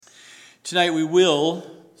Tonight we will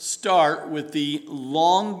start with the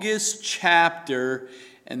longest chapter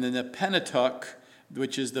and then the Pentateuch,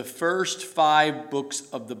 which is the first 5 books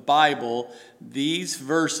of the Bible. These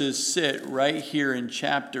verses sit right here in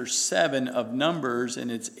chapter 7 of Numbers, and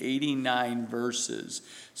it's 89 verses.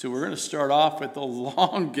 So we're going to start off with the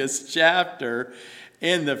longest chapter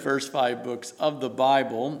in the first 5 books of the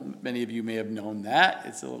Bible. Many of you may have known that.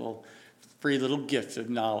 It's a free little gift of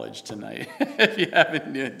knowledge tonight, if you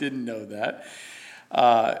didn't know that.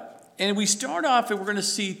 And we start off, and we're going to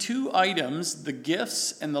see 2 items, the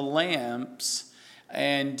gifts and the lamps.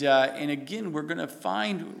 And again, we're going to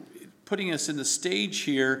find, putting us in the stage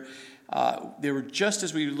here, they were just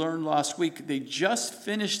as we learned last week, they just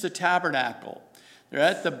finished the tabernacle. They're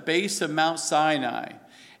at the base of Mount Sinai.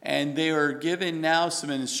 And they are given now some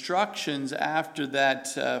instructions after that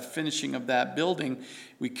finishing of that building.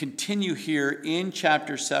 We continue here in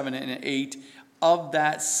chapter 7 and 8 of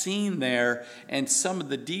that scene there and some of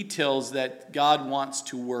the details that God wants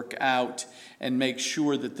to work out and make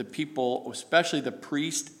sure that the people, especially the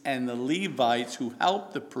priests and the Levites who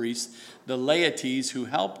help the priests, the laities who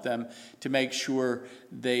help them, to make sure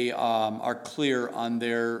they are clear on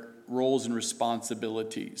their roles and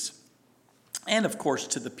responsibilities. And, of course,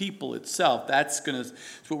 to the people itself. That's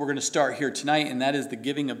what we're going to start here tonight, and that is the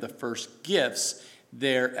giving of the first gifts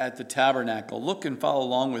there at the tabernacle. Look and follow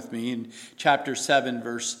along with me in chapter 7,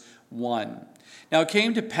 verse 1. Now it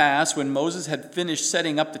came to pass, when Moses had finished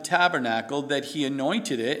setting up the tabernacle, that he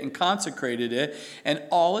anointed it and consecrated it, and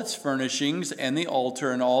all its furnishings, and the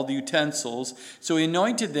altar, and all the utensils. So he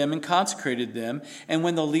anointed them and consecrated them. And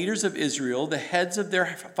when the leaders of Israel, the heads of their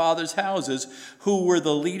fathers' houses, who were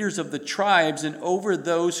the leaders of the tribes, and over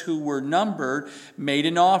those who were numbered, made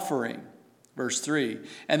an offering. Verse 3,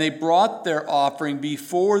 and they brought their offering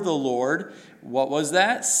before the Lord. What was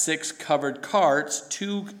that? 6 covered carts,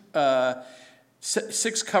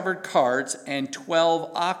 6 covered carts and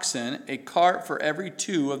 12 oxen, a cart for every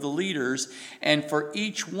 2 of the leaders, and for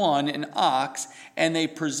each one an ox, and they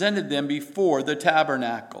presented them before the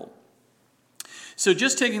tabernacle. So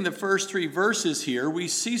just taking the first 3 verses here, we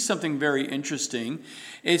see something very interesting.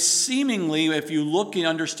 It's seemingly, if you look and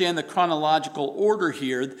understand the chronological order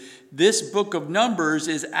here, this book of Numbers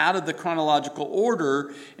is out of the chronological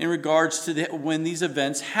order in regards to when these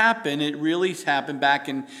events happen. It really happened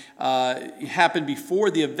happened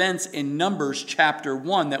before the events in Numbers chapter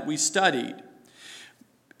 1 that we studied.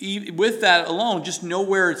 With that alone, just know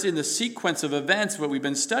where it's in the sequence of events, what we've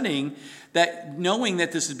been studying, that knowing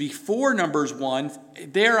that this is before Numbers 1,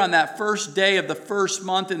 there on that first day of the first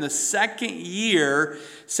month in the second year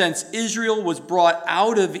since Israel was brought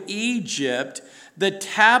out of Egypt, the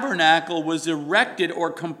tabernacle was erected or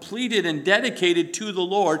completed and dedicated to the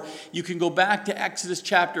Lord. You can go back to Exodus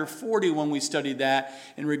chapter 40 when we studied that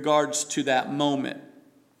in regards to that moment.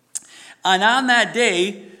 And on that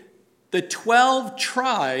day, the 12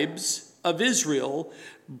 tribes of Israel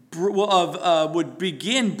would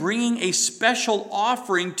begin bringing a special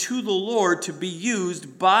offering to the Lord to be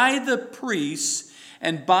used by the priests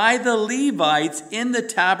and by the Levites in the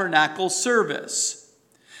tabernacle service.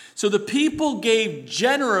 So the people gave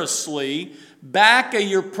generously back a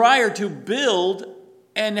year prior to build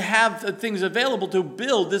and have the things available to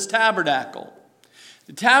build this tabernacle.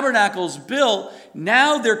 The tabernacle's built.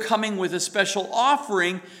 Now they're coming with a special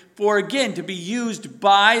offering for, again, to be used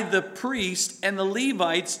by the priests and the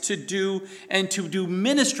Levites to do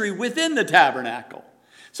ministry within the tabernacle.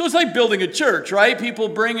 So it's like building a church, right? People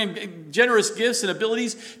bring in generous gifts and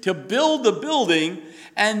abilities to build the building,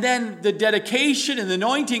 and then the dedication and the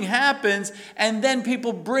anointing happens, and then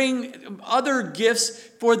people bring other gifts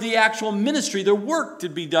for the actual ministry, their work to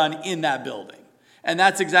be done in that building. And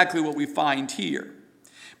that's exactly what we find here.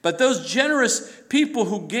 But those generous people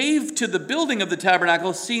who gave to the building of the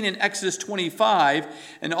tabernacle, seen in Exodus 25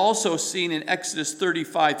 and also seen in Exodus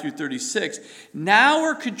 35 through 36, now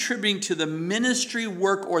are contributing to the ministry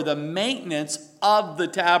work or the maintenance of the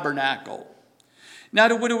tabernacle. Now,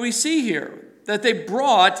 what do we see here? That they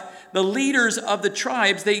brought, the leaders of the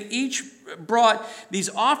tribes, they each brought these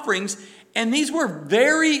offerings, and these were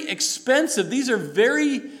very expensive. These are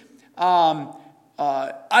very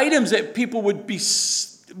items that people would be,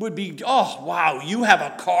 oh, wow, you have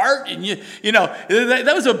a cart? And you know,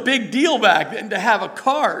 that was a big deal back then to have a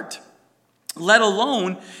cart, let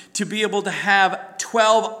alone to be able to have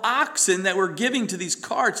 12 oxen that were giving to these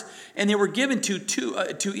carts, and they were given to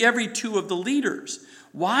every 2 of the leaders.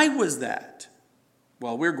 Why was that?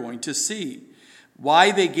 Well, we're going to see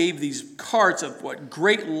why they gave these carts of what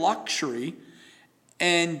great luxury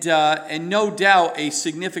and no doubt a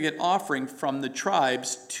significant offering from the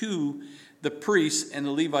tribes to the priests and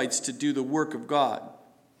the Levites to do the work of God.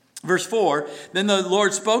 Verse 4, then the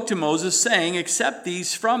Lord spoke to Moses, saying, accept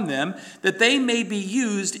these from them, that they may be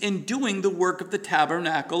used in doing the work of the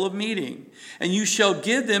tabernacle of meeting. And you shall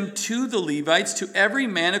give them to the Levites, to every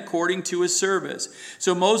man according to his service.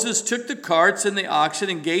 So Moses took the carts and the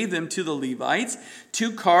oxen and gave them to the Levites.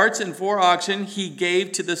 2 carts and 4 oxen he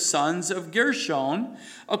gave to the sons of Gershon,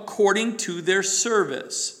 according to their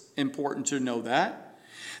service. Important to know that.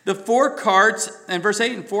 The 4 carts, and verse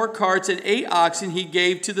 8, and 4 carts and 8 oxen he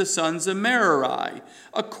gave to the sons of Merari,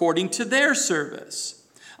 according to their service,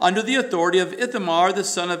 under the authority of Ithamar, the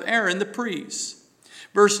son of Aaron, the priest.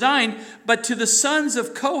 Verse 9, but to the sons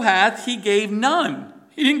of Kohath he gave none.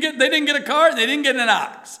 They didn't get a cart, they didn't get an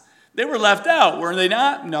ox. They were left out, were they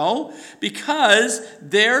not? No, because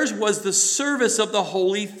theirs was the service of the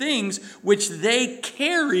holy things, which they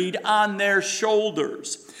carried on their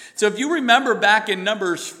shoulders. So if you remember back in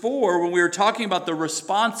Numbers 4, when we were talking about the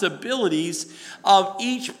responsibilities of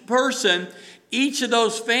each person, each of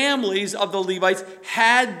those families of the Levites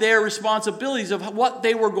had their responsibilities of what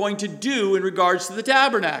they were going to do in regards to the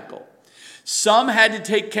tabernacle. Some had to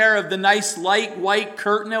take care of the nice light white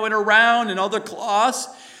curtain that went around and other cloths.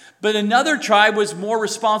 But another tribe was more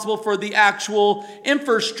responsible for the actual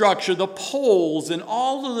infrastructure, the poles, and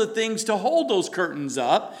all of the things to hold those curtains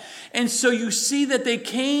up. And so you see that the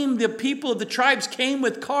people of the tribes came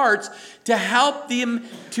with carts to help them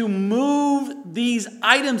to move these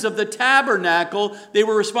items of the tabernacle. They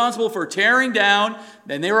were responsible for tearing down.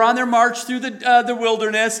 Then they were on their march through the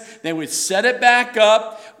wilderness. They would set it back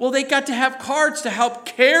up. Well, they got to have carts to help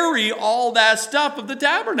carry all that stuff of the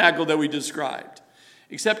tabernacle that we described.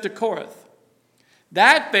 Except to Korath.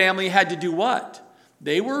 That family had to do what?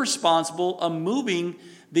 They were responsible of moving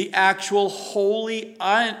the actual holy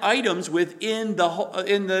items within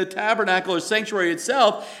the tabernacle or sanctuary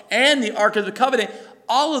itself and the Ark of the Covenant.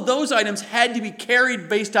 All of those items had to be carried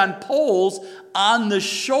based on poles on the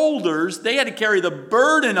shoulders. They had to carry the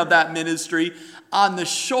burden of that ministry on the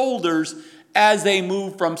shoulders as they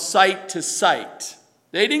moved from site to site.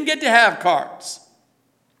 They didn't get to have carts.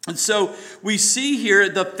 And so we see here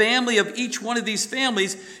the family of each one of these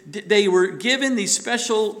families, they were given these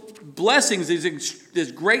special blessings,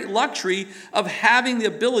 this great luxury of having the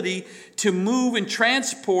ability to move and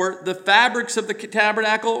transport the fabrics of the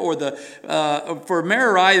tabernacle, or for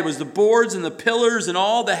Merari, it was the boards and the pillars and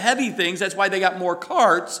all the heavy things. That's why they got more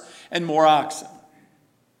carts and more oxen.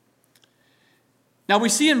 Now we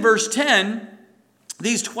see in verse 10,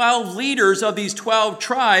 these 12 leaders of these 12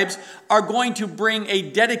 tribes are going to bring a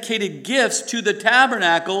dedicated gifts to the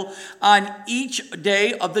tabernacle on each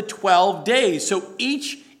day of the 12 days. So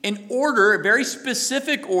each in order, a very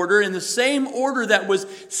specific order, in the same order that was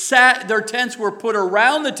sat, their tents were put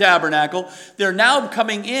around the tabernacle. They're now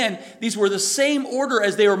coming in. These were the same order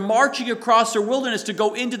as they were marching across the wilderness to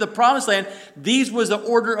go into the promised land. These was the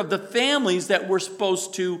order of the families that were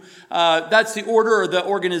supposed to, that's the order or the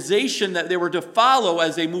organization that they were to follow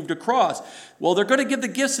as they moved across. Well, they're going to give the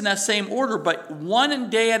gifts in that same order, but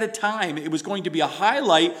one day at a time. It was going to be a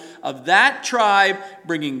highlight of that tribe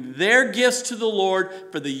bringing their gifts to the Lord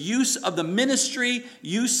for the use of the ministry,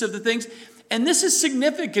 use of the things. And this is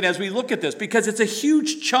significant as we look at this, because it's a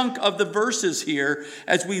huge chunk of the verses here.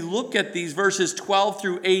 As we look at these verses 12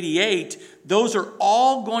 through 88, those are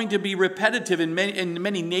all going to be repetitive in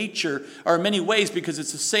many ways, because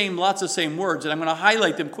it's the same, lots of same words. And I'm going to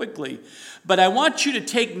highlight them quickly. But I want you to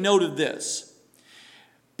take note of this.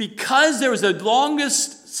 Because there was the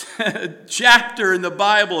longest chapter in the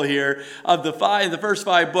Bible here of the first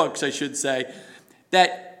 5 books, I should say,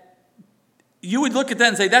 that you would look at that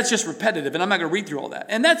and say, that's just repetitive, and I'm not going to read through all that.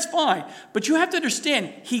 And that's fine. But you have to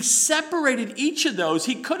understand, he separated each of those.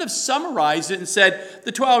 He could have summarized it and said,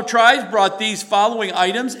 the 12 tribes brought these following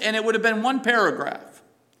items, and it would have been one paragraph.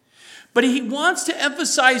 But he wants to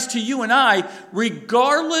emphasize to you and I,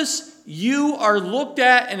 regardless, you are looked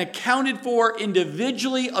at and accounted for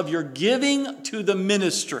individually of your giving to the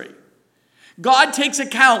ministry. God takes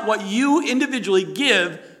account what you individually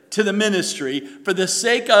give to the ministry for the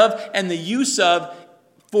sake of and the use of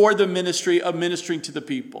for the ministry of ministering to the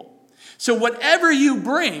people. So whatever you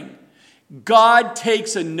bring, God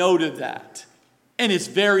takes a note of that. And it's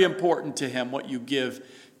very important to him what you give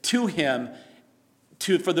to him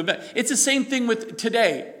for the. It's the same thing with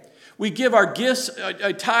today. We give our gifts,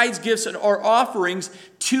 tithes, gifts, or offerings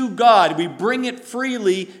to God. We bring it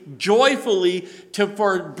freely, joyfully,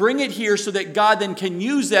 bring it here so that God then can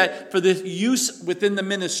use that for the use within the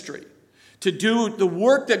ministry, to do the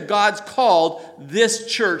work that God's called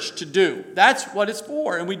this church to do. That's what it's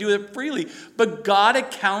for, and we do it freely. But God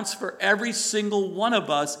accounts for every single one of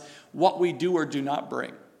us what we do or do not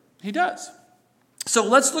bring. He does. So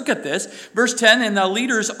let's look at this. Verse 10, and the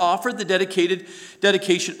leaders offered the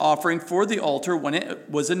dedication offering for the altar when it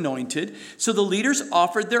was anointed. So the leaders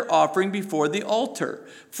offered their offering before the altar.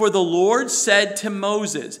 For the Lord said to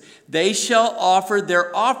Moses, they shall offer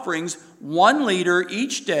their offerings 1 leader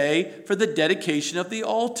each day for the dedication of the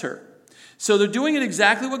altar. So they're doing it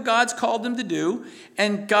exactly what God's called them to do.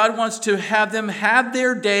 And God wants to have them have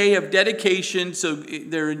their day of dedication. So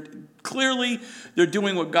they're doing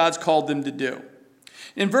what God's called them to do.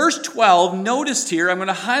 In verse 12, notice here, I'm going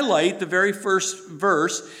to highlight the very first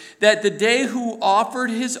verse, that the day who offered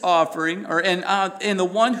his offering, and the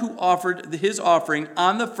one who offered his offering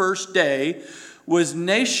on the first day was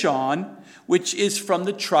Nashon, which is from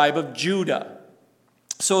the tribe of Judah.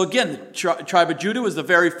 So again, the tribe of Judah was the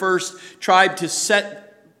very first tribe to set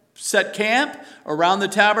camp around the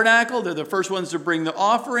tabernacle. They're the first ones to bring the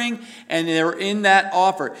offering, and they're in that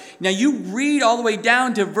offer. Now you read all the way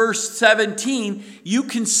down to verse 17, you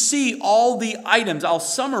can see all the items. I'll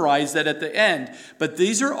summarize that at the end, but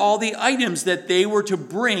these are all the items that they were to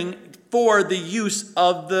bring for the use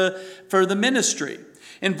of for the ministry.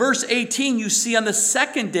 In verse 18, you see on the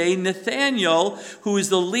second day, Nathaniel, who is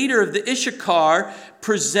the leader of the Issachar,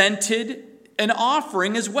 presented an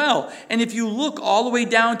offering as well. And if you look all the way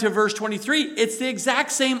down to verse 23, it's the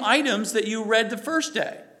exact same items that you read the first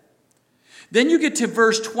day. Then you get to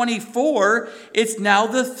verse 24, it's now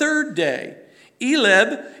the third day.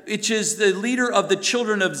 Elib, which is the leader of the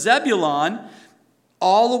children of Zebulun,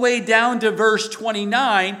 all the way down to verse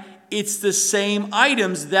 29, it's the same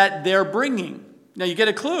items that they're bringing. Now you get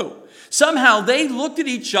a clue. Somehow they looked at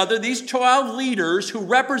each other, these 12 leaders who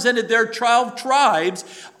represented their 12 tribes,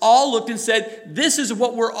 all looked and said, this is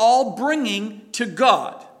what we're all bringing to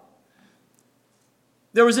God.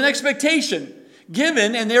 There was an expectation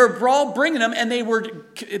given, and they were all bringing them, and they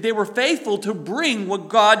were faithful to bring what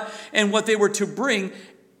God and what they were to bring.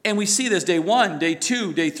 And we see this day 1, day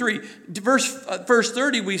 2, day 3. Verse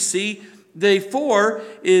 30, we see day 4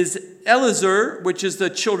 is Elazar, which is the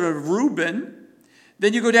children of Reuben.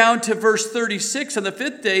 Then you go down to verse 36. On the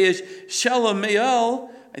 5th day is Shelumiel,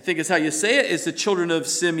 I think is how you say it, is the children of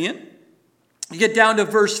Simeon. You get down to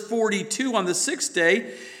verse 42. On the 6th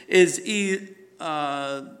day is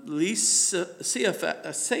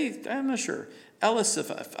I'm not sure.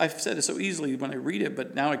 Elisaphat. I've said it so easily when I read it,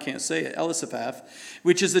 but now I can't say it. Elisaphat,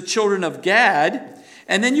 which is the children of Gad.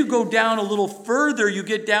 And then you go down a little further, you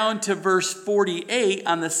get down to verse 48.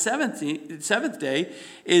 On the seventh day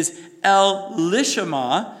is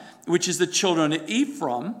Elishama, which is the children of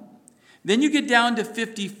Ephraim. Then you get down to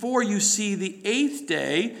 54, you see the 8th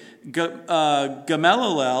day,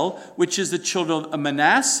 Gamaliel, which is the children of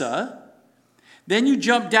Manasseh. Then you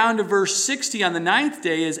jump down to verse 60. On the 9th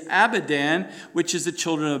day is Abidan, which is the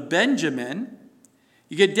children of Benjamin.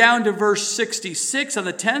 You get down to verse 66. On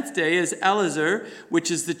the 10th day is Elazar,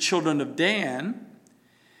 which is the children of Dan.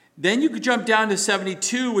 Then you could jump down to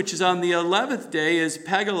 72, which is on the 11th day is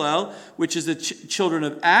Pagalel, which is the children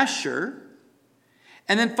of Asher.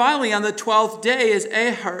 And then finally on the 12th day is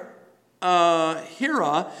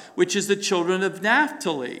Hira, which is the children of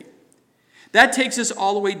Naphtali. That takes us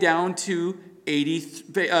all the way down to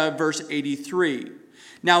verse 83.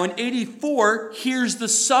 Now in 84, here's the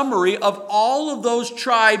summary of all of those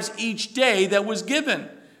tribes each day that was given.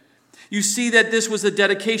 You see that this was a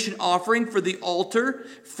dedication offering for the altar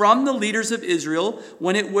from the leaders of Israel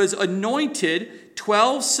when it was anointed.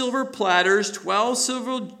 12 silver platters, 12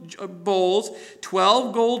 silver bowls,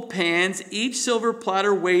 12 gold pans. Each silver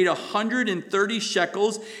platter weighed 130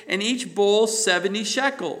 shekels, and each bowl 70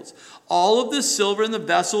 shekels. All of the silver in the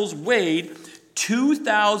vessels weighed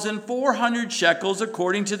 2,400 shekels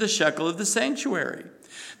according to the shekel of the sanctuary.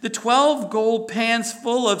 The 12 gold pans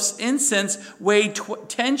full of incense weighed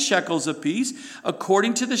 10 shekels apiece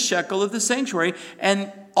according to the shekel of the sanctuary,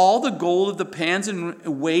 and all the gold of the pans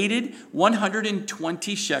weighted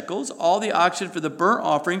 120 shekels. All the oxen for the burnt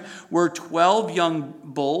offering were 12 young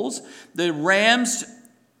bulls. The rams,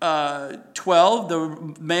 12.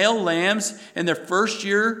 The male lambs in their first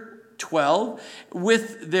year, 12,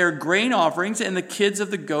 with their grain offerings, and the kids of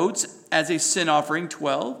the goats as a sin offering,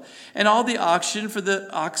 12, and all the oxen for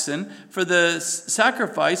the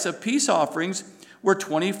sacrifice of peace offerings were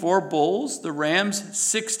 24 bulls, the rams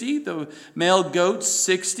 60, the male goats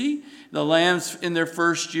 60, the lambs in their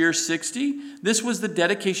first year 60. This was the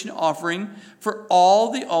dedication offering for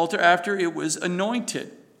all the altar after it was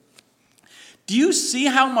anointed. Do you see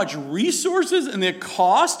how much resources and the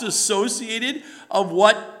cost associated of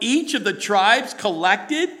what each of the tribes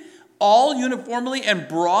collected all uniformly and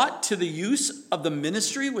brought to the use of the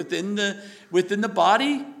ministry within the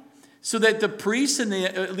body? so that the priests and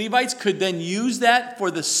the Levites could then use that for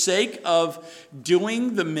the sake of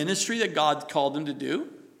doing the ministry that God called them to do.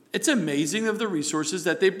 It's amazing of the resources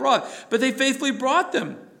that they brought, but they faithfully brought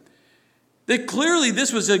them. Clearly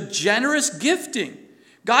this was a generous gifting.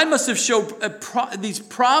 God must have showed these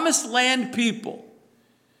promised land people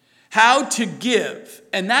how to give.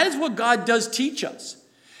 And that is what God does teach us.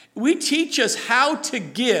 We teach us how to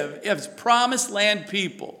give as promised land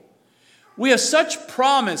people. We have such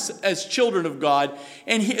promise as children of God.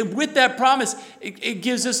 And with that promise, it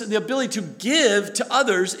gives us the ability to give to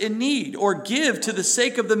others in need or give to the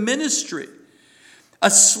sake of the ministry. A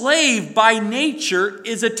slave by nature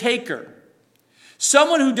is a taker.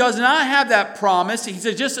 Someone who does not have that promise, he's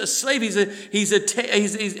just a slave. He's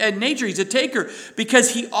at nature, he's a taker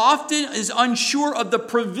because he often is unsure of the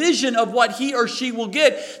provision of what he or she will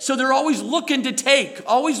get. So they're always looking to take,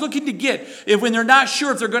 always looking to get. When they're not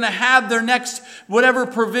sure if they're going to have their next whatever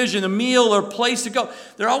provision, a meal or place to go,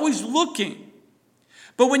 they're always looking.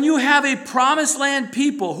 But when you have a promised land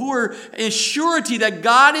people who are a surety that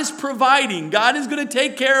God is providing, God is going to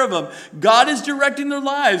take care of them, God is directing their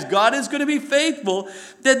lives, God is going to be faithful,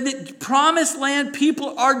 then the promised land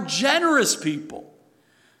people are generous people.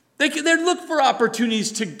 They look for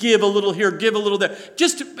opportunities to give a little here, give a little there.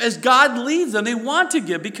 Just as God leads them, they want to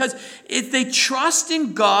give because if they trust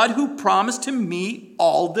in God who promised to meet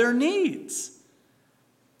all their needs.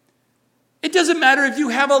 It doesn't matter if you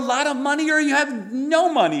have a lot of money or you have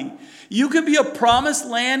no money. You can be a promised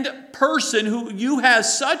land person who you have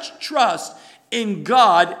such trust in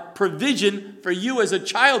God, provision for you as a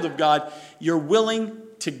child of God, you're willing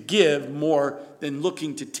to give more than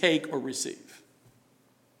looking to take or receive.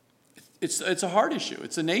 It's a heart issue.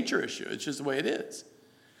 It's a nature issue. It's just the way it is.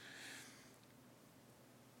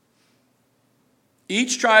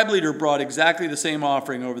 Each tribe leader brought exactly the same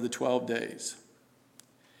offering over the 12 days.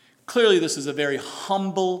 Clearly, this is a very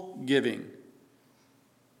humble giving.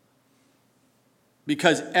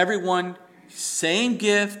 Because everyone, same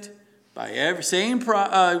gift, by same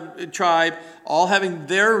tribe, all having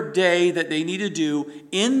their day that they need to do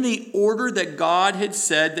in the order that God had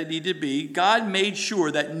said that needed to be, God made sure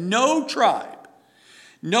that no tribe,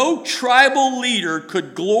 no tribal leader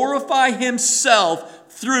could glorify himself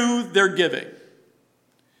through their giving.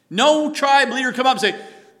 No tribe leader come up and say,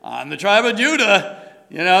 I'm the tribe of Judah.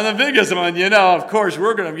 The biggest one, of course,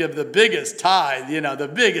 we're going to give the biggest tithe,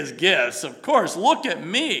 the biggest gifts. Of course, look at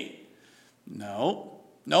me. No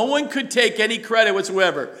one could take any credit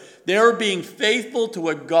whatsoever. They were being faithful to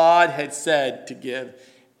what God had said to give,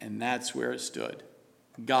 and that's where it stood.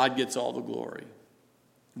 God gets all the glory.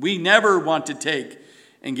 We never want to take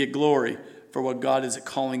and get glory for what God is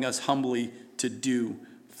calling us humbly to do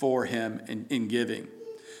for him in giving.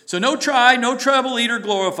 So no tribe, no tribal leader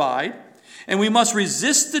glorified. And we must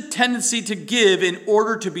resist the tendency to give in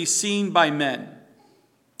order to be seen by men.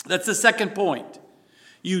 That's the second point.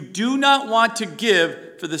 You do not want to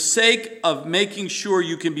give for the sake of making sure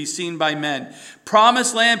you can be seen by men.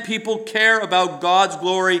 Promised land people care about God's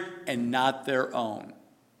glory and not their own.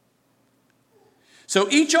 So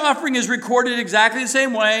each offering is recorded exactly the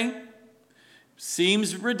same way.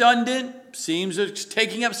 Seems redundant. Seems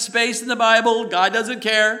taking up space in the Bible. God doesn't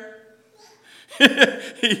care.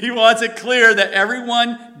 He wants it clear that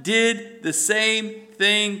everyone did the same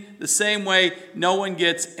thing the same way. No one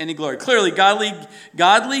gets any glory. Clearly,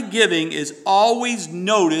 godly giving is always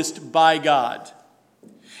noticed by God.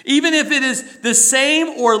 Even if it is the same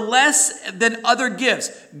or less than other gifts,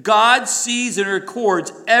 God sees and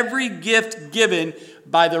records every gift given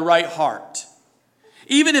by the right heart.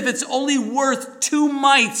 Even if it's only worth 2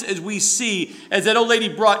 mites, as we see, as that old lady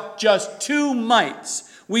brought just 2 mites.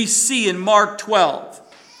 We see in Mark 12.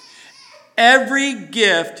 Every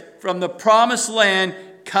gift from the promised land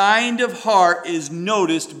kind of heart is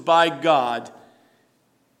noticed by God.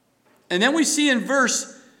 And then we see in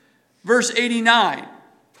verse 89.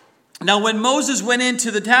 Now when Moses went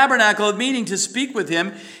into the tabernacle of meeting to speak with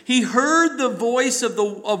him, he heard the voice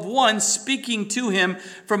of one speaking to him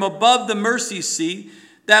from above the mercy seat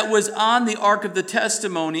that was on the ark of the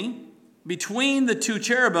testimony between the 2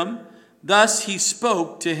 cherubim. Thus he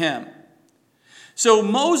spoke to him. So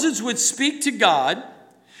Moses would speak to God.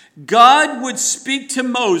 God would speak to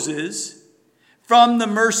Moses from the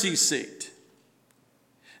mercy seat.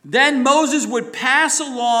 Then Moses would pass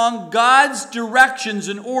along God's directions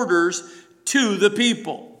and orders to the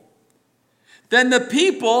people. Then the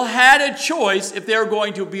people had a choice if they were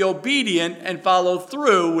going to be obedient and follow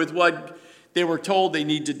through with what they were told they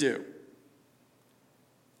need to do.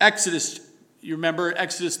 Exodus You remember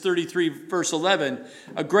Exodus 33, verse 11,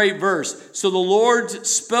 a great verse. So the Lord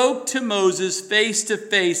spoke to Moses face to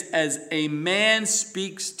face as a man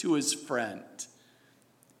speaks to his friend.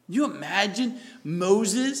 You imagine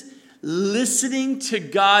Moses listening to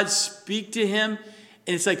God speak to him,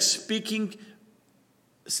 and it's like speaking,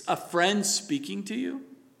 a friend speaking to you?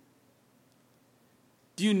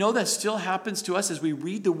 Do you know that still happens to us as we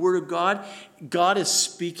read the Word of God? God is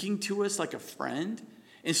speaking to us like a friend.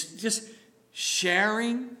 It's just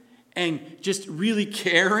sharing and just really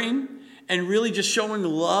caring and really just showing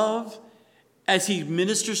love as he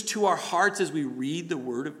ministers to our hearts as we read the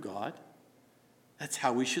Word of God. That's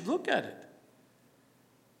how we should look at it.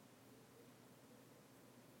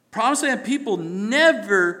 Promised Land people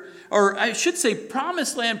never, or I should say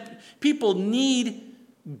Promised Land people need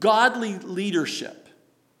godly leadership.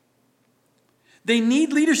 They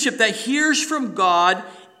need leadership that hears from God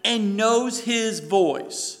and knows his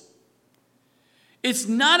voice. It's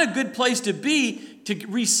not a good place to be to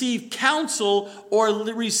receive counsel or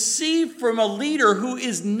receive from a leader who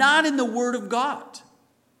is not in the Word of God,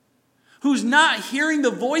 who's not hearing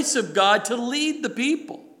the voice of God to lead the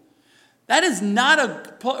people. That is not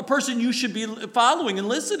a person you should be following and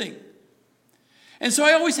listening. And so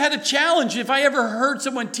I always had a challenge. If I ever heard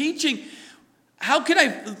someone teaching, how can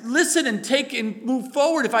I listen and take and move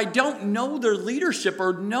forward if I don't know their leadership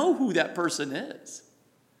or know who that person is?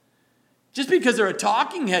 Just because they're a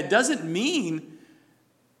talking head doesn't mean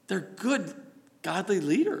they're good, godly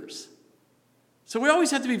leaders. So we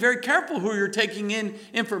always have to be very careful who you're taking in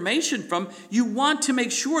information from. You want to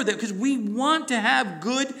make sure that, because we want to have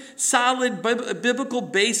good, solid,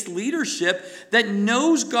 biblical-based leadership that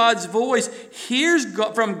knows God's voice, hears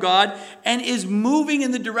from God, and is moving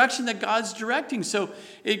in the direction that God's directing. So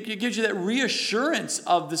it gives you that reassurance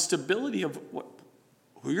of the stability of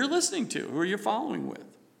who you're listening to, who you're following with.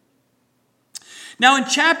 Now in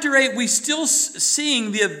chapter 8, we still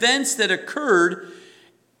seeing the events that occurred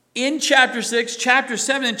in chapter 6, chapter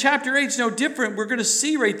 7, and chapter 8 is no different. We're going to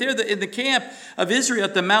see right there that in the camp of Israel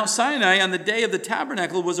at the Mount Sinai on the day of the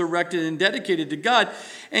tabernacle was erected and dedicated to God.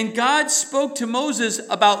 And God spoke to Moses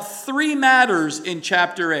about 3 matters in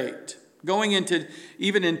chapter 8, going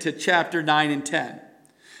into chapter 9 and 10.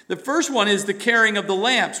 The first one is the carrying of the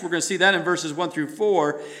lamps. We're going to see that in verses 1 through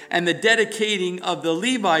 4, and the dedicating of the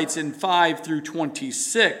Levites in 5 through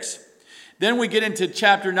 26. Then we get into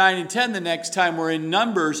chapter 9 and 10 the next time we're in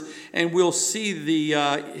Numbers, and we'll see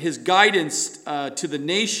his guidance to the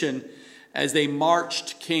nation as they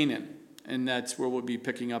marched Canaan. And that's where we'll be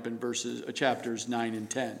picking up in chapters 9 and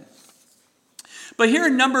 10. But here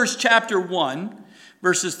in Numbers chapter 1,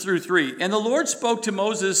 verses through 3. And the Lord spoke to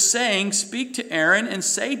Moses, saying, Speak to Aaron and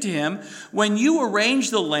say to him, When you arrange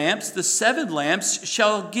the lamps, the 7 lamps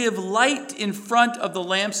shall give light in front of the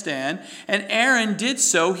lampstand. And Aaron did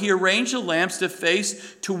so. He arranged the lamps to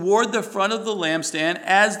face toward the front of the lampstand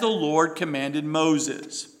as the Lord commanded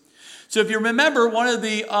Moses. So if you remember, one of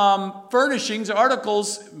the furnishings,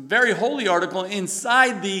 articles, very holy article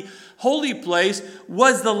inside the holy place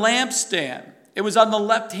was the lampstand. It was on the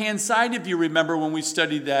left-hand side, if you remember when we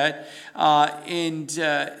studied that.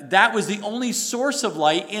 That was the only source of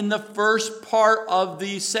light in the first part of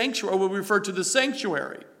the sanctuary, what we refer to the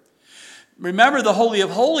sanctuary. Remember the Holy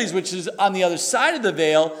of Holies, which is on the other side of the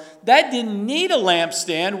veil, that didn't need a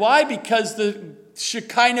lampstand. Why? Because the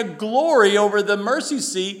Shekinah glory over the mercy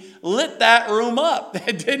seat lit that room up.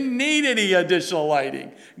 It didn't need any additional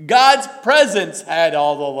lighting. God's presence had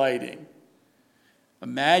all the lighting.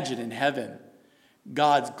 Imagine in heaven,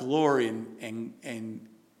 God's glory and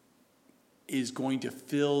is going to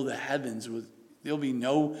fill the heavens with, there'll be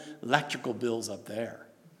no electrical bills up there.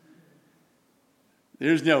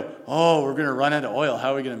 There's no, we're going to run out of oil.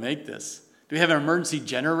 How are we going to make this? Do we have an emergency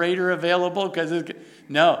generator available?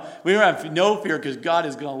 No, we don't have no fear because God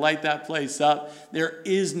is going to light that place up. There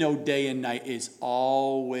is no day and night. It's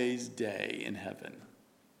always day in heaven.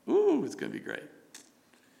 Ooh, it's going to be great.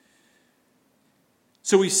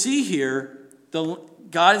 So we see here,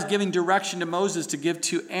 God is giving direction to Moses to give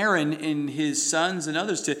to Aaron and his sons and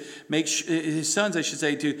others to make his sons, I should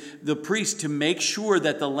say, to the priests to make sure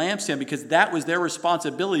that the lampstand, because that was their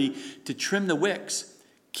responsibility to trim the wicks,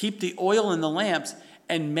 keep the oil in the lamps,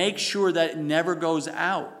 and make sure that it never goes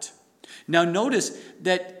out. Now notice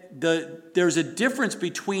that there's a difference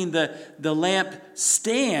between the lamp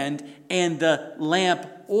stand and the lamp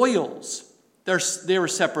oils. They were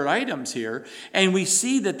separate items here. And we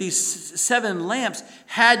see that these 7 lamps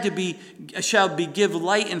shall give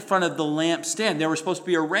light in front of the lampstand. They were supposed to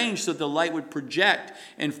be arranged so the light would project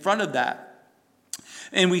in front of that.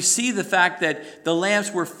 And we see the fact that the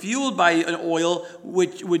lamps were fueled by an oil,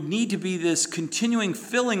 which would need to be this continuing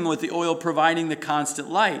filling with the oil, providing the constant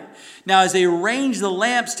light. Now, as they arrange the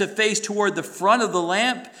lamps to face toward the front of the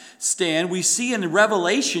lampstand, we see in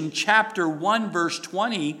Revelation chapter 1, verse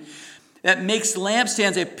 20, that makes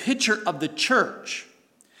lampstands a picture of the church.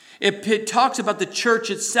 It talks about the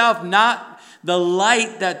church itself, not the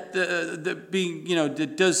light that that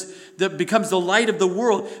becomes the light of the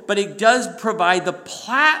world, but it does provide the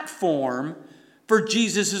platform for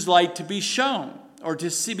Jesus' light to be shown or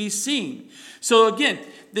to be seen. So again,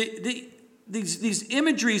 these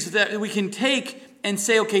imageries that we can take and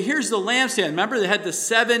say, okay, here's the lampstand. Remember, they had the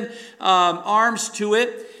 7 arms to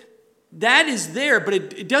it. That is there, but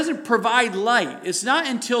it doesn't provide light. It's not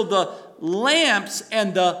until the lamps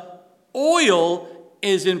and the oil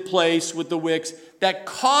is in place with the wicks that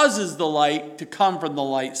causes the light to come from the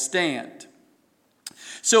light stand.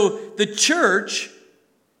 So the church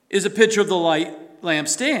is a picture of the light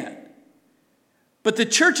lampstand. But the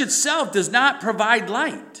church itself does not provide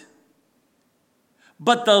light.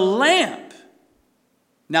 But the lamp,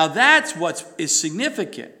 now that's what is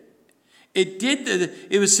significant.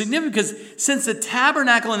 It was significant because since the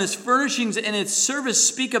tabernacle and its furnishings and its service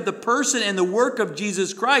speak of the person and the work of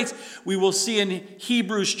Jesus Christ, we will see in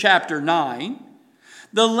Hebrews chapter 9,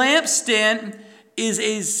 the lampstand is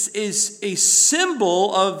a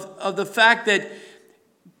symbol of the fact that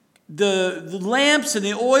the lamps and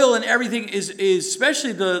the oil and everything is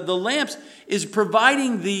especially the lamps is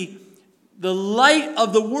providing the light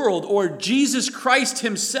of the world, or Jesus Christ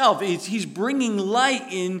himself. He's bringing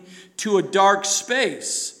light into a dark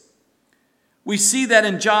space. We see that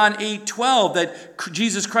in John 8:12, that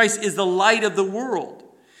Jesus Christ is the light of the world.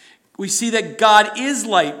 We see that God is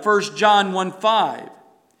light, 1 John 1:5.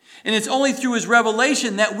 And it's only through his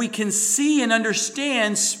revelation that we can see and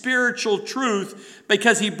understand spiritual truth,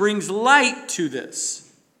 because he brings light to this.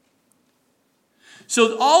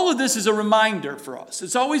 So all of this is a reminder for us.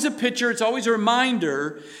 It's always a picture. It's always a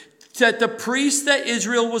reminder that the priest that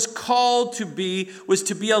Israel was called to be was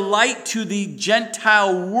to be a light to the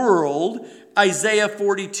Gentile world, Isaiah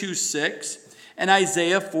 42:6 and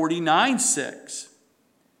Isaiah 49:6.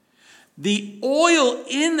 The oil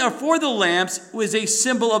for the lamps was a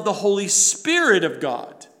symbol of the Holy Spirit of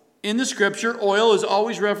God. In the scripture, oil is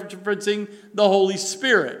always referencing the Holy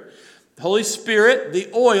Spirit. The Holy Spirit, the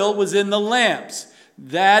oil, was in the lamps.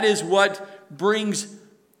 That is what brings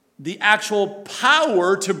the actual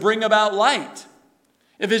power to bring about light.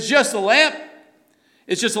 If it's just a lamp,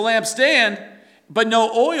 it's just a lampstand, but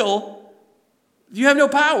no oil, you have no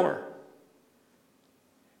power.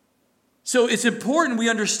 So it's important we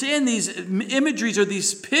understand these imageries or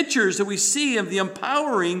these pictures that we see of the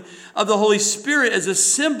empowering of the Holy Spirit as a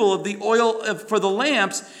symbol of the oil for the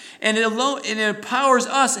lamps. And it empowers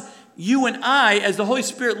us, you and I, as the Holy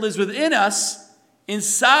Spirit lives within us,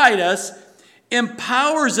 inside us,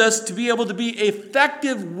 empowers us to be able to be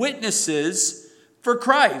effective witnesses for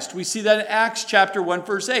Christ. We see that in Acts chapter 1,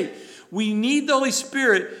 verse 8. We need the Holy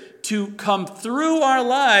Spirit to come through our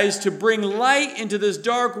lives to bring light into this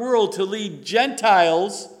dark world, to lead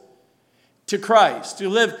Gentiles to Christ, to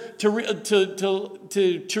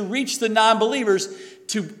reach the non-believers,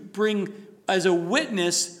 to bring as a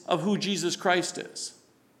witness of who Jesus Christ is.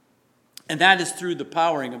 And that is through the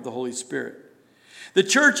powering of the Holy Spirit. The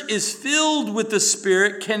church is filled with the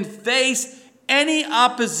Spirit, can face any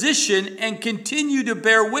opposition, and continue to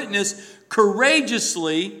bear witness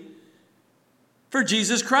courageously for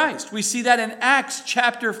Jesus Christ. We see that in Acts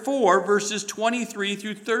chapter 4, verses 23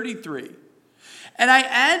 through 33. And I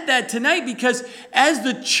add that tonight because as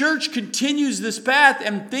the church continues this path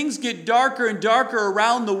and things get darker and darker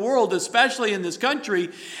around the world, especially in this country,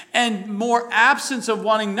 and more absence of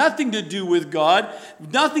wanting nothing to do with God,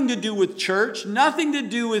 nothing to do with church, nothing to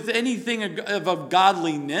do with anything of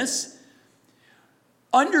godliness,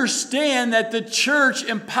 understand that the church,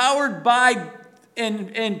 empowered by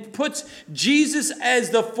and puts Jesus as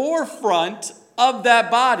the forefront of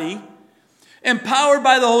that body, empowered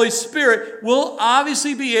by the Holy Spirit, will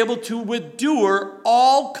obviously be able to endure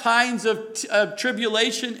all kinds of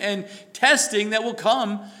tribulation and testing that will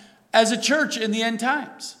come as a church in the end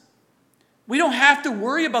times. We don't have to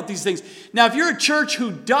worry about these things. Now, if you're a church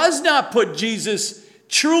who does not put Jesus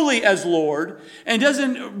truly as Lord and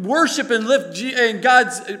doesn't worship and lift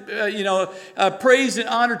God's praise and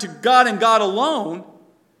honor to God and God alone,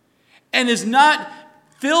 and is not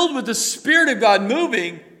filled with the Spirit of God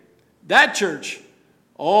moving, that church,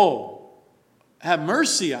 have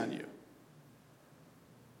mercy on you.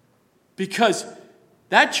 Because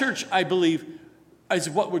that church, I believe, is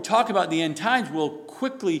what we're talking about in the end times, will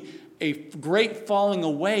quickly a great falling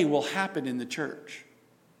away will happen in the church.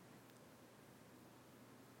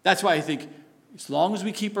 That's why I think as long as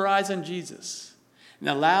we keep our eyes on Jesus and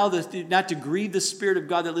allow not to grieve the Spirit of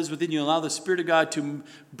God that lives within you, allow the Spirit of God to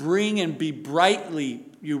bring and be bright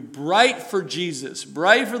for Jesus,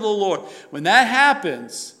 bright for the Lord. When that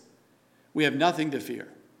happens, we have nothing to fear.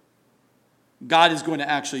 God is going to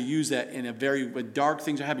actually use that when dark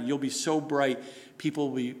things are happening, you'll be so bright, people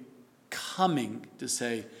will be coming to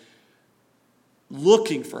say,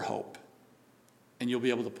 looking for hope, and you'll be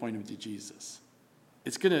able to point them to Jesus.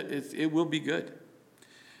 It will be good.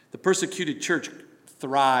 The persecuted church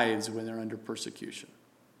thrives when they're under persecution.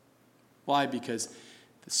 Why? Because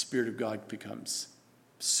the Spirit of God becomes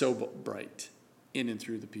so bright in and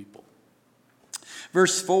through the people.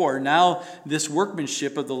 Verse 4, now this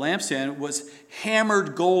workmanship of the lampstand was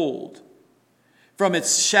hammered gold. From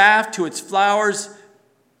its shaft to its flowers,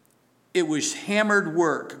 it was hammered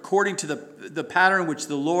work, according to the pattern which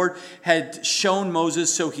the Lord had shown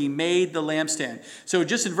Moses, so he made the lampstand. So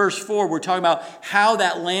just in verse 4, we're talking about how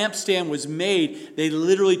that lampstand was made. They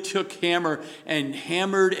literally took hammer and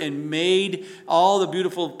hammered and made all the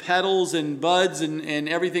beautiful petals and buds and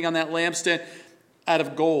everything on that lampstand out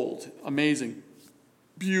of gold. Amazing.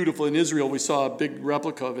 Beautiful. In Israel, we saw a big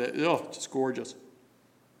replica of it. Oh, just gorgeous.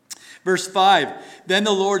 Verse 5, then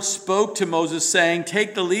the Lord spoke to Moses, saying,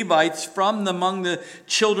 take the Levites from among the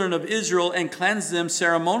children of Israel and cleanse them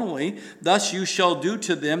ceremonially. Thus you shall do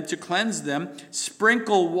to them to cleanse them.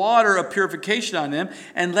 Sprinkle water of purification on them,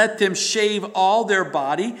 and let them shave all their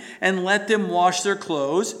body, and let them wash their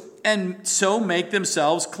clothes, and so make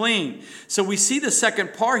themselves clean. So we see the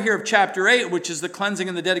second part here of chapter 8, which is the cleansing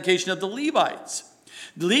and the dedication of the Levites.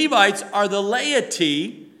 The Levites are the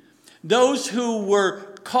laity, those who were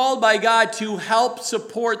called by God to help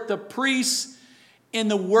support the priests in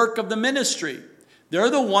the work of the ministry.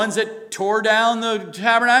 They're the ones that tore down the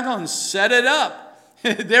tabernacle and set it up.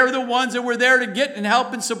 They're the ones that were there to get and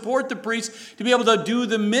help and support the priests to be able to do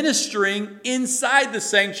the ministering inside the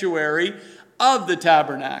sanctuary of the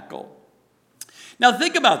tabernacle. Now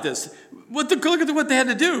think about this. Look at what they had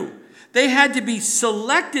to do. They had to be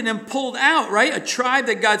selected and pulled out, right? A tribe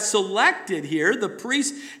that God selected here. The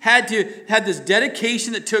priests had this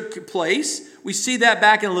dedication that took place. We see that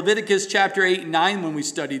back in Leviticus chapter 8 and 9 when we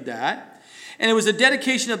studied that. And it was a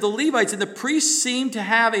dedication of the Levites. And the priests seemed to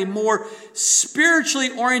have a more spiritually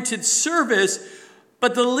oriented service.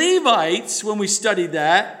 But the Levites, when we studied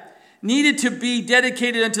that, needed to be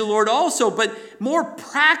dedicated unto the Lord also, but more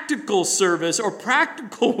practical service or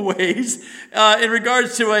practical ways in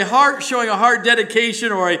regards to showing a heart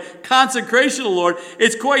dedication or a consecration to the Lord.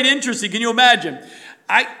 It's quite interesting. Can you imagine?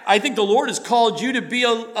 I think the Lord has called you to be a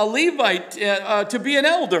Levite, to be an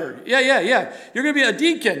elder. Yeah. You're going to be a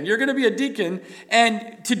deacon. You're going to be a deacon.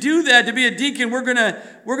 And to do that, to be a deacon, we're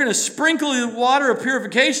going to sprinkle the water of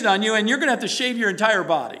purification on you, and you're going to have to shave your entire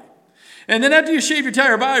body. And then after you shave your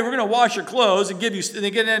entire body, we're going to wash your clothes and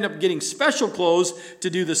they're going to end up getting special clothes to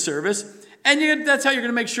do the service. And that's how you're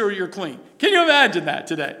going to make sure you're clean. Can you imagine that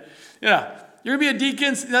today? Yeah. You're going to be a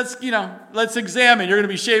deacon. Let's examine. You're going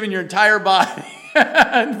to be shaving your entire body,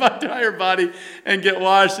 and get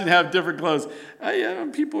washed and have different clothes.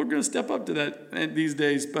 People are going to step up to that these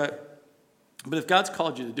days. But if God's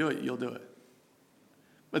called you to do it, you'll do it.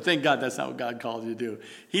 But thank God that's not what God called you to do.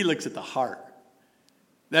 He looks at the heart.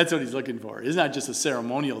 That's what he's looking for. It's not just a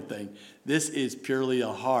ceremonial thing. This is purely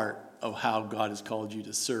a heart of how God has called you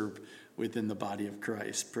to serve within the body of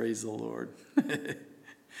Christ. Praise the Lord.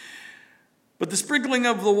 But the sprinkling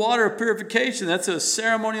of the water of purification, that's a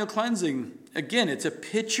ceremonial cleansing. Again, it's a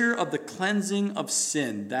picture of the cleansing of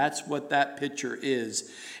sin. That's what that picture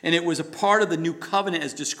is. And it was a part of the new covenant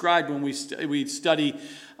as described when we study,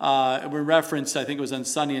 we referenced, I think it was on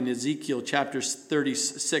Sunday, in Ezekiel chapter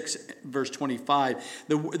 36, verse 25.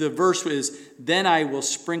 The verse is, then I will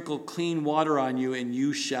sprinkle clean water on you and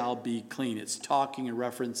you shall be clean. It's talking and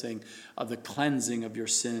referencing of the cleansing of your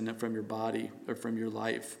sin from your body or from your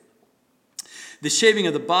life. The shaving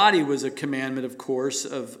of the body was a commandment, of course,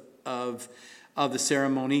 of the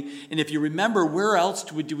ceremony. And if you remember, where else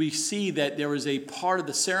do we see that there was a part of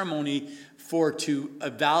the ceremony to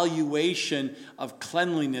evaluation of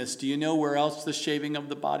cleanliness? Do you know where else the shaving of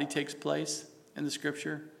the body takes place in the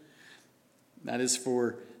scripture? That is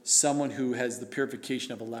for someone who has the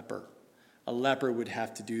purification of a leper. A leper would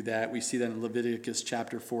have to do that. We see that in Leviticus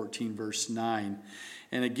chapter 14, verse 9.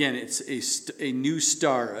 And again, it's a new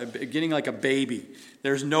start, beginning like a baby.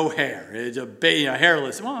 There's no hair. It's a baby,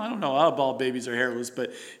 hairless. Well, I don't know how all babies are hairless,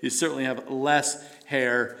 but you certainly have less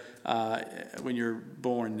hair when you're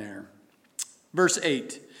born there. Verse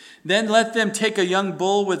 8. Then let them take a young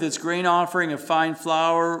bull with its grain offering of fine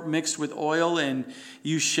flour mixed with oil, and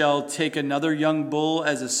you shall take another young bull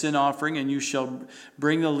as a sin offering, and you shall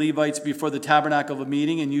bring the Levites before the tabernacle of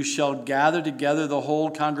meeting, and you shall gather together the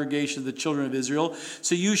whole congregation of the children of Israel.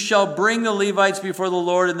 So you shall bring the Levites before the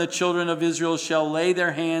Lord, and the children of Israel shall lay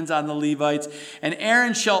their hands on the Levites, and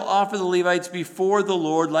Aaron shall offer the Levites before the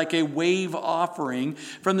Lord like a wave offering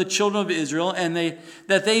from the children of Israel, and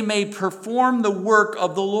that they may perform the work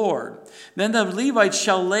of the Lord. Then the Levites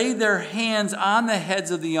shall lay their hands on the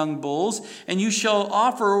heads of the young bulls, and you shall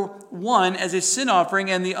offer one as a sin offering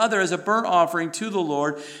and the other as a burnt offering to the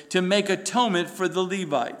Lord to make atonement for the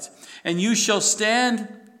Levites. And you shall stand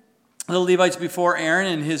the Levites before Aaron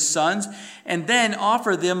and his sons, and then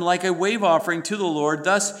offer them like a wave offering to the Lord.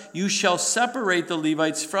 Thus you shall separate the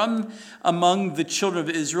Levites from among the children of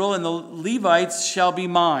Israel, and the Levites shall be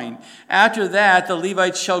mine. After that, the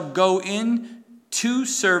Levites shall go in to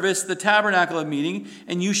service the tabernacle of meeting,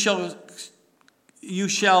 and you shall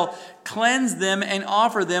cleanse them and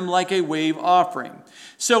offer them like a wave offering.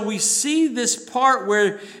 So we see this part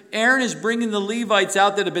where Aaron is bringing the Levites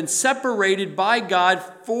out that have been separated by God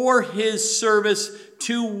for his service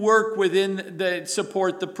to work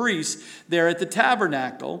support the priests there at the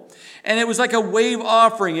tabernacle. And it was like a wave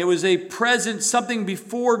offering. It was a present, something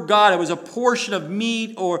before God. It was a portion of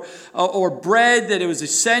meat or bread that it was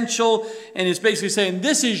essential. And it's basically saying,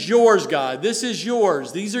 this is yours, God. This is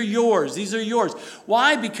yours. These are yours. These are yours.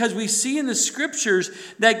 Why? Because we see in the scriptures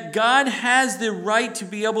that God has the right to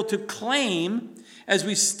be able to claim, as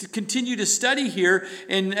we continue to study here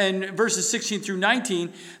in verses 16 through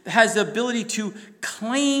 19, has the ability to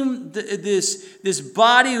claim this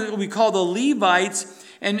body we call the Levites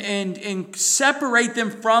and separate them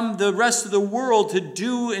from the rest of the world to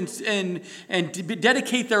do and to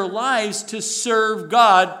dedicate their lives to serve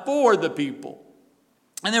God for the people.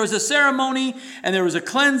 And there was a ceremony, and there was a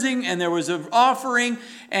cleansing, and there was an offering,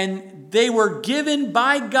 and they were given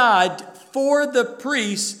by God for the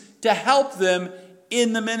priests to help them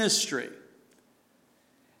in the ministry.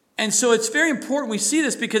 And so it's very important we see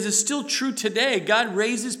this because it's still true today. God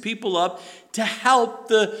raises people up to help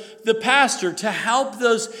the pastor, to help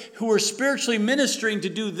those who are spiritually ministering to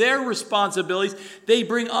do their responsibilities. They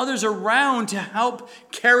bring others around to help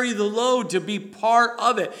carry the load, to be part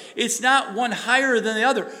of it. It's not one higher than the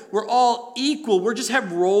other. We're all equal. We just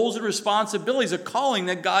have roles and responsibilities, a calling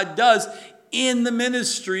that God does in the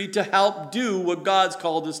ministry to help do what God's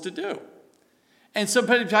called us to do. And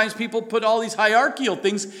sometimes people put all these hierarchical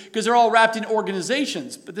things because they're all wrapped in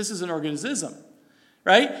organizations. But this is an organism,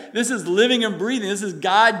 right? This is living and breathing. This is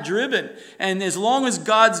God-driven. And as long as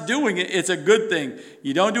God's doing it, it's a good thing.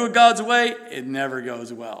 You don't do it God's way, it never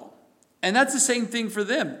goes well. And that's the same thing for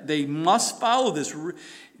them. They must follow this.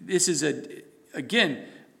 This is, again,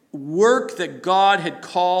 work that God had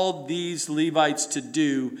called these Levites to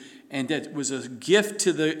do, and that was a gift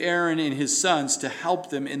to Aaron and his sons to help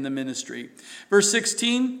them in the ministry. Verse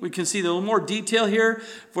 16, we can see a little more detail here.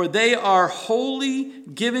 For they are wholly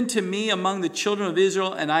given to me among the children of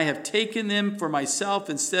Israel, and I have taken them for myself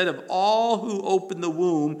instead of all who open the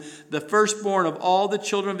womb, the firstborn of all the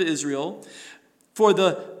children of Israel. For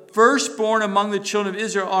the firstborn among the children of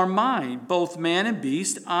Israel are mine, both man and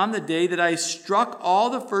beast. On the day that I struck all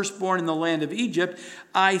the firstborn in the land of Egypt,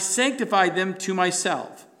 I sanctified them to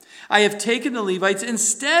myself. I have taken the Levites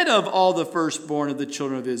instead of all the firstborn of the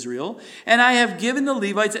children of Israel, and I have given the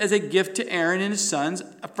Levites as a gift to Aaron and his sons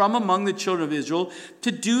from among the children of Israel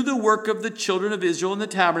to do the work of the children of Israel in the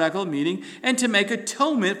tabernacle of meeting and to make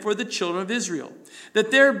atonement for the children of Israel, that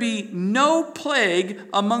there be no plague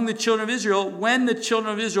among the children of Israel when the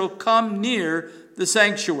children of Israel come near the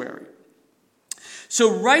sanctuary.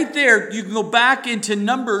 So right there, you can go back into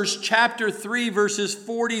Numbers chapter 3, verses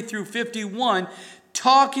 40 through 51,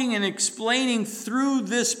 talking and explaining through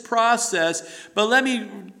this process. But let me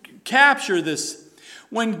capture this.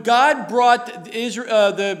 When God brought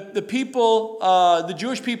the people, the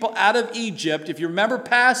Jewish people out of Egypt, if you remember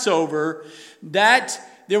Passover, that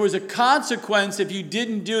there was a consequence if you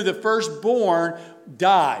didn't do the firstborn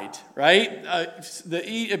died, right?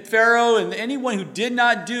 The Pharaoh and anyone who did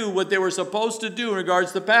not do what they were supposed to do in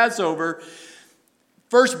regards to Passover,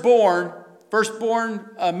 firstborn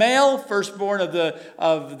male, firstborn of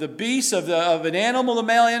the beast, of an animal, the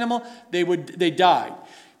male animal, they died.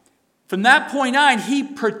 From that point on, he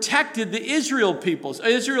protected the Israel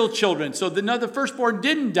children. So the firstborn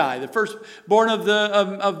didn't die. The firstborn of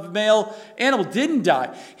the male animal didn't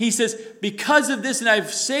die. He says, because of this, and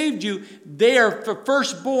I've saved you, they are the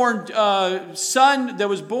firstborn son that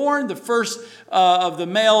was born, the first of the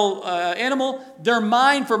male animal. They're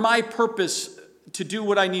mine for my purpose to do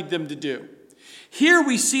what I need them to do. Here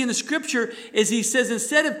we see in the scripture is he says,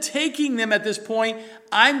 instead of taking them at this point,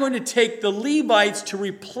 I'm going to take the Levites to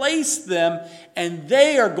replace them, and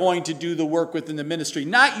they are going to do the work within the ministry.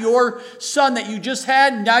 Not your son that you just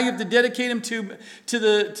had, and now you have to dedicate him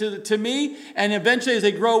to me. And eventually, as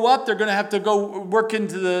they grow up, they're going to have to go work in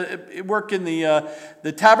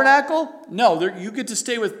the tabernacle. No, you get to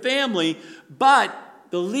stay with family, but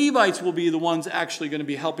the Levites will be the ones actually going to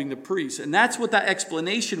be helping the priests. And that's what that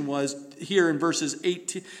explanation was here in verses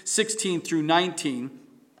 16 through 19.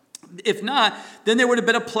 If not, then there would have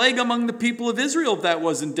been a plague among the people of Israel if that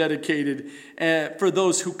wasn't dedicated for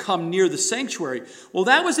those who come near the sanctuary. Well,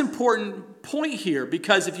 that was an important point here,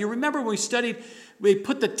 because if you remember when we studied, we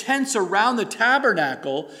put the tents around the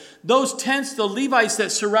tabernacle. Those tents, the Levites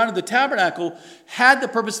that surrounded the tabernacle, had the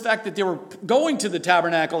purpose of the fact that they were going to the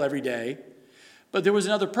tabernacle every day. But there was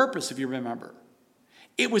another purpose, if you remember.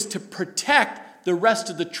 It was to protect the rest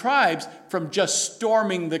of the tribes from just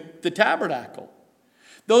storming the tabernacle.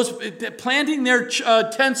 Those planting their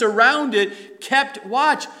tents around it kept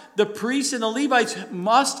watch. The priests and the Levites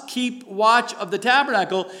must keep watch of the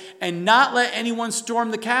tabernacle and not let anyone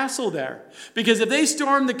storm the castle there. Because if they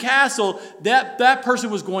stormed the castle, that person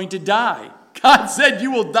was going to die. God said,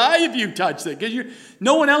 you will die if you touch it. Because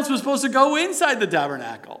no one else was supposed to go inside the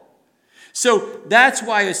tabernacle. So that's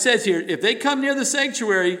why it says here, if they come near the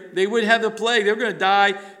sanctuary, they would have the plague. They were going to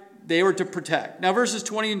die. They were to protect. Now verses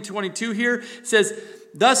 20 and 22 here says,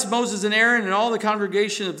 thus Moses and Aaron and all the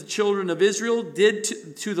congregation of the children of Israel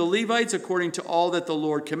did to the Levites according to all that the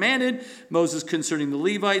Lord commanded Moses concerning the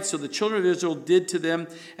Levites. So the children of Israel did to them,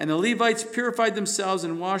 and the Levites purified themselves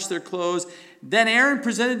and washed their clothes. Then Aaron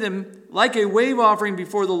presented them like a wave offering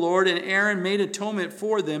before the Lord, and Aaron made atonement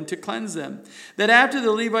for them to cleanse them. That after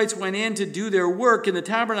the Levites went in to do their work in the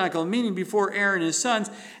tabernacle, meeting before Aaron and his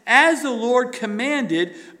sons, as the Lord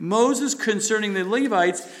commanded Moses concerning the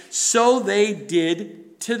Levites, so they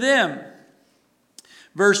did to them.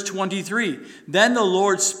 Verse 23, then the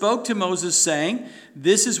Lord spoke to Moses, saying,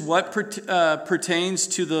 this is what pertains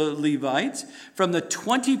to the Levites. From the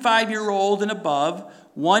 25-year-old and above,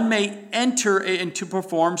 one may enter in to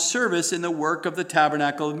perform service in the work of the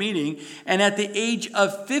tabernacle of meeting, and at the age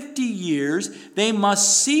of 50 years they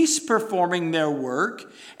must cease performing their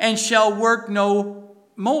work and shall work no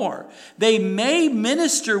more. They may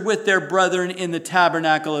minister with their brethren in the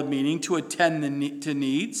tabernacle of meeting to attend to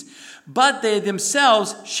needs, but they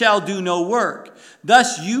themselves shall do no work.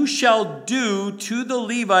 Thus you shall do to the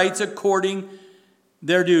Levites according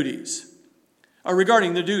their duties. Or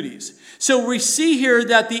regarding the duties. So we see here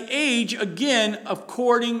that the age, again,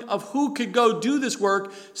 according of who could go do this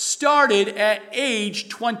work, started at age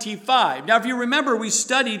 25. Now, if you remember, we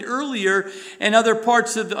studied earlier in other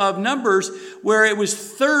parts of Numbers where it was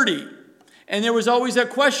 30. And there was always that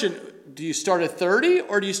question, do you start at 30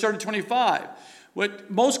 or do you start at 25?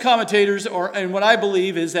 What most commentators, and what I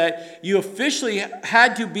believe, is that you officially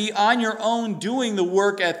had to be on your own doing the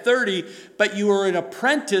work at 30, but you were an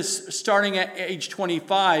apprentice starting at age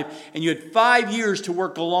 25, and you had 5 years to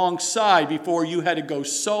work alongside before you had to go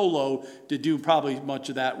solo to do probably much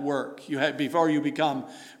of that work. Before you become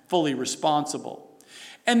fully responsible.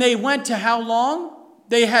 And they went to how long?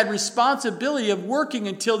 They had responsibility of working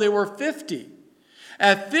until they were 50.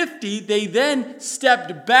 At 50, they then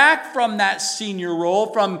stepped back from that senior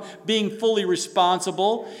role, from being fully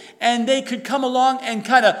responsible, and they could come along and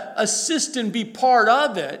kind of assist and be part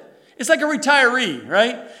of it. It's like a retiree,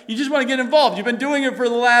 right? You just want to get involved. You've been doing it for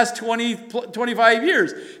the last 25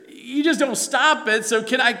 years. You just don't stop it. So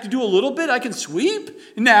can I do a little bit? I can sweep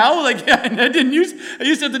now. I used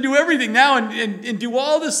to have to do everything now and do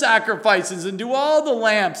all the sacrifices and do all the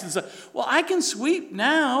lamps and stuff. Well, I can sweep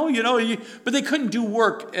now, but they couldn't do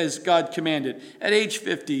work as God commanded. At age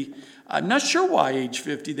 50, I'm not sure why age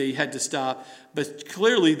 50 they had to stop, but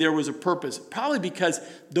clearly there was a purpose. Probably because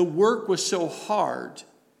the work was so hard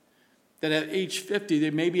that at age 50,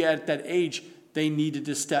 they maybe at that age, they needed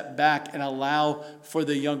to step back and allow for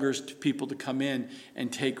the younger people to come in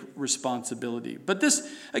and take responsibility. But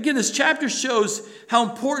this chapter shows how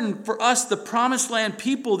important for us, the promised land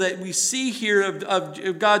people that we see here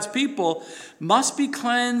of God's people, must be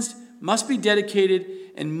cleansed, must be dedicated,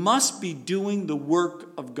 and must be doing the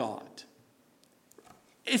work of God.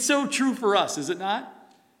 It's so true for us, is it not?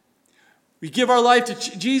 We give our life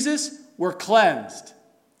to Jesus, we're cleansed.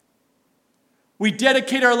 We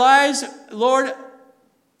dedicate our lives, Lord,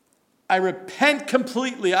 I repent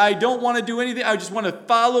completely. I don't want to do anything. I just want to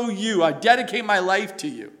follow you. I dedicate my life to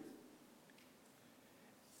you.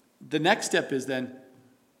 The next step is then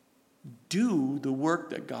do the work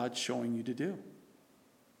that God's showing you to do.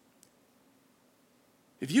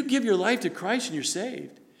 If you give your life to Christ and you're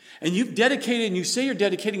saved, and you've dedicated, and you say you're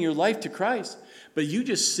dedicating your life to Christ, but you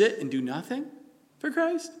just sit and do nothing for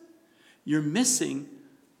Christ, you're missing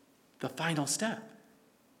the final step.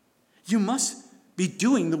 You must be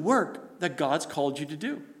doing the work that God's called you to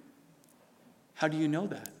do. How do you know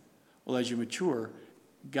that? Well, as you mature,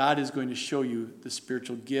 God is going to show you the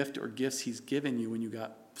spiritual gift or gifts he's given you when you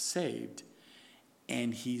got saved.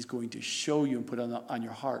 And he's going to show you and put on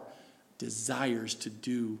your heart desires to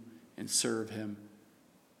do and serve him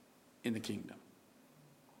in the kingdom.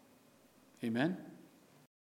 Amen?